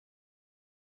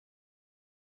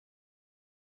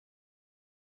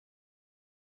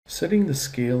Setting the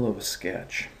scale of a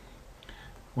sketch.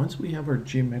 Once we have our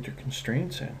geometric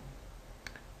constraints in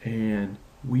and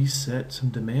we set some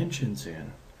dimensions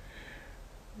in,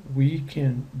 we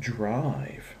can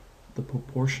drive the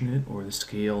proportionate or the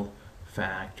scale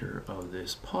factor of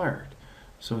this part.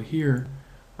 So here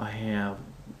I have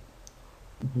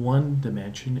one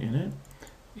dimension in it,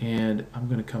 and I'm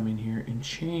going to come in here and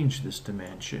change this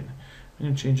dimension. I'm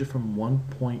going to change it from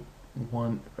 1.1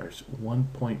 or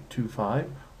 1.25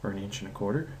 or an inch and a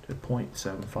quarter to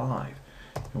 0.75.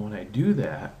 And when I do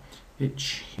that, it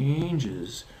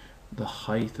changes the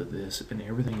height of this, and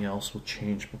everything else will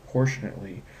change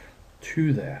proportionately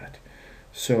to that.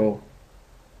 So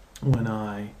when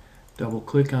I double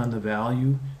click on the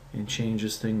value and change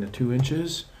this thing to 2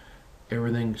 inches,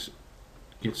 everything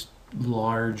gets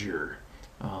larger.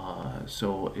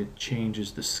 So it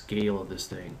changes the scale of this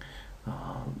thing.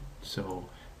 So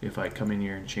if I come in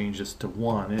here and change this to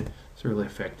 1, it's really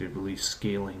effectively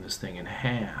scaling this thing in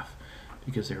half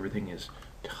because everything is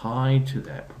tied to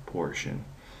that proportion.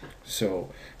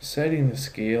 So setting the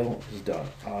scale is done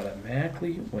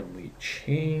automatically when we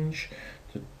change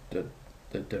the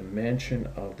dimension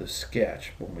of the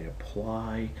sketch, when we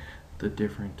apply the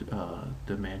different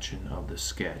dimension of the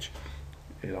sketch.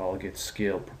 It all gets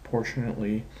scaled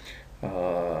proportionately.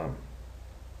 But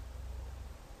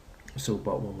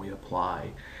when we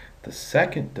apply the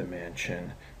second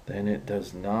dimension, then it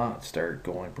does not start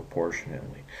going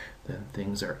proportionately. Then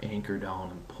things are anchored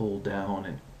down and pulled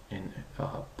down and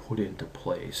put into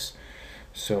place.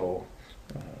 So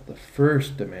the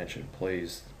first dimension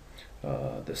plays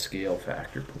the scale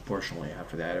factor proportionally.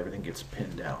 After that, everything gets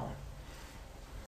pinned down.